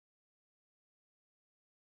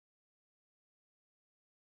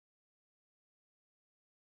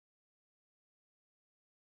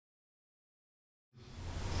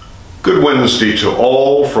Good Wednesday to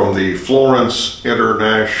all from the Florence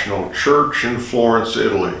International Church in Florence,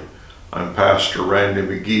 Italy. I'm Pastor Randy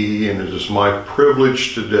McGee, and it is my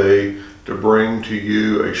privilege today to bring to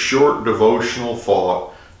you a short devotional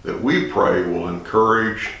thought that we pray will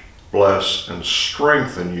encourage, bless, and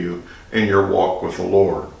strengthen you in your walk with the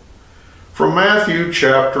Lord. From Matthew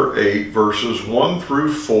chapter 8, verses 1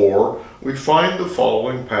 through 4, we find the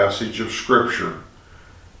following passage of Scripture.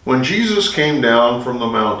 When Jesus came down from the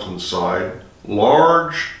mountainside,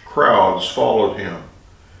 large crowds followed him.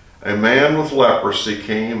 A man with leprosy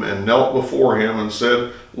came and knelt before him and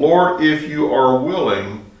said, "Lord, if you are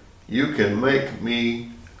willing, you can make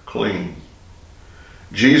me clean."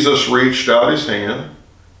 Jesus reached out his hand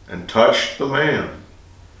and touched the man.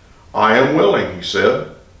 "I am willing," he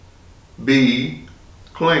said. "Be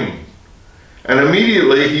clean." And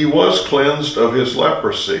immediately he was cleansed of his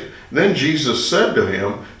leprosy. Then Jesus said to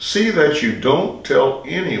him, "See that you don't tell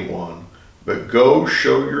anyone, but go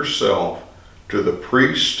show yourself to the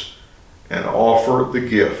priest and offer the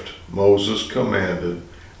gift Moses commanded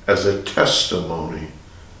as a testimony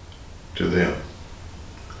to them."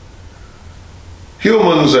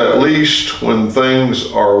 Humans, at least when things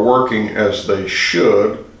are working as they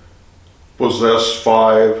should, possess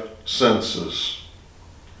 5 senses.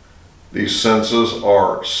 These senses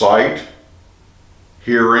are sight,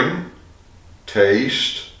 hearing,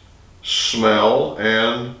 taste, smell,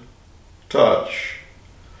 and touch.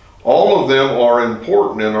 All of them are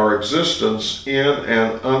important in our existence in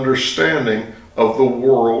an understanding of the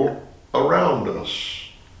world around us.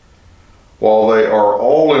 While they are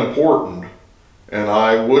all important, and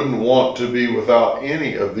I wouldn't want to be without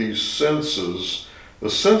any of these senses, the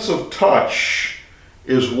sense of touch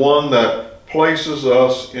is one that places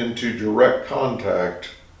us into direct contact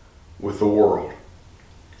with the world.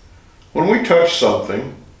 When we touch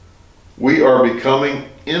something, we are becoming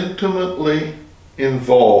intimately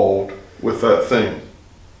involved with that thing.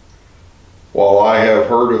 While I have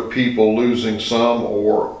heard of people losing some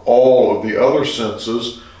or all of the other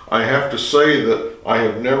senses, I have to say that I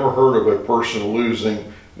have never heard of a person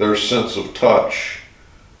losing their sense of touch.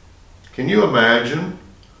 Can you imagine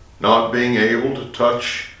not being able to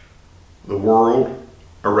touch the world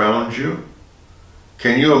around you?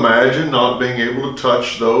 Can you imagine not being able to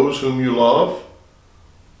touch those whom you love?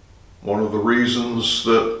 One of the reasons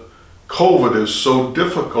that COVID is so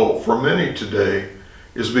difficult for many today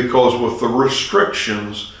is because with the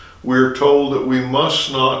restrictions, we're told that we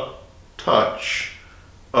must not touch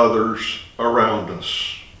others around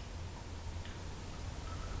us.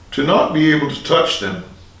 To not be able to touch them,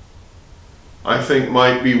 I think,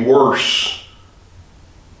 might be worse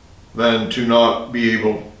than to not be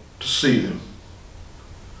able to see them.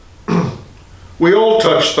 We all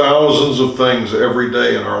touch thousands of things every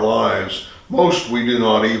day in our lives. Most we do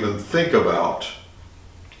not even think about.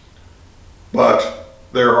 But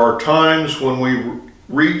there are times when we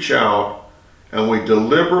reach out and we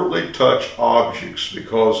deliberately touch objects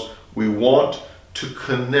because we want to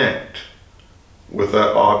connect with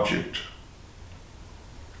that object.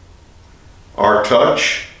 Our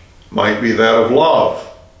touch might be that of love,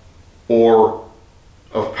 or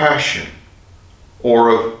of passion, or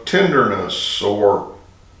of tenderness, or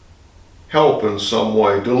help in some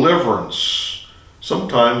way, deliverance.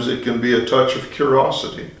 Sometimes it can be a touch of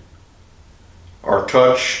curiosity. Our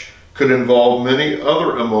touch could involve many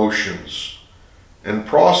other emotions and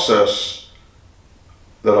process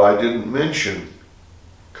that I didn't mention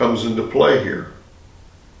comes into play here.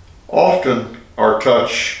 Often our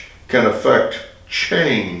touch can affect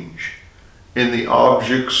change in the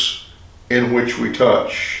objects in which we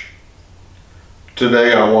touch.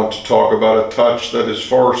 Today I want to talk about a touch that is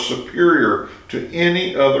far superior to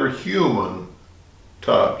any other human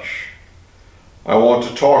touch. I want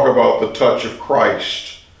to talk about the touch of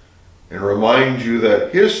Christ and remind you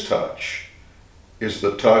that his touch is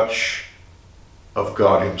the touch of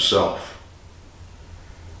God himself.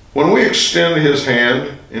 When we extend his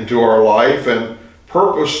hand into our life and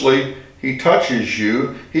purposely he touches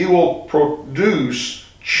you, he will produce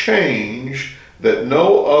change that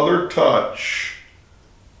no other touch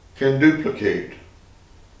can duplicate.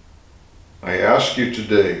 I ask you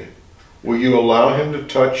today, will you allow him to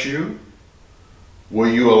touch you? Will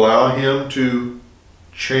you allow him to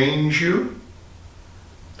change you?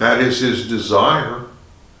 That is his desire.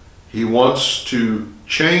 He wants to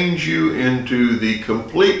change you into the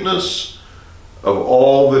completeness of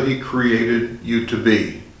all that he created you to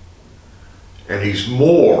be. And he's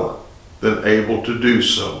more than able to do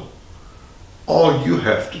so. All you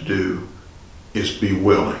have to do is be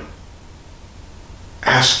willing.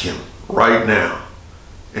 Ask him right now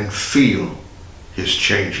and feel His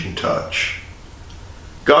changing touch.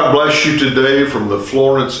 God bless you today from the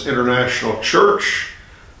Florence International Church.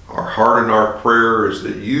 Our heart and our prayer is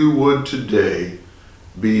that you would today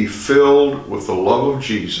be filled with the love of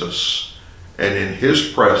Jesus and in His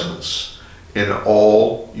presence in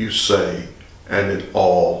all you say and in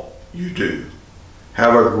all you do.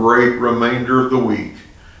 Have a great remainder of the week,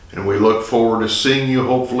 and we look forward to seeing you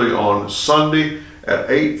hopefully on Sunday at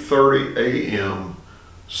 8:30 a.m.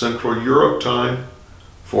 Central Europe time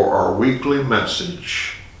for our weekly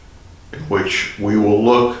message, in which we will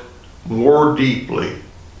look more deeply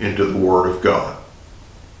into the Word of God.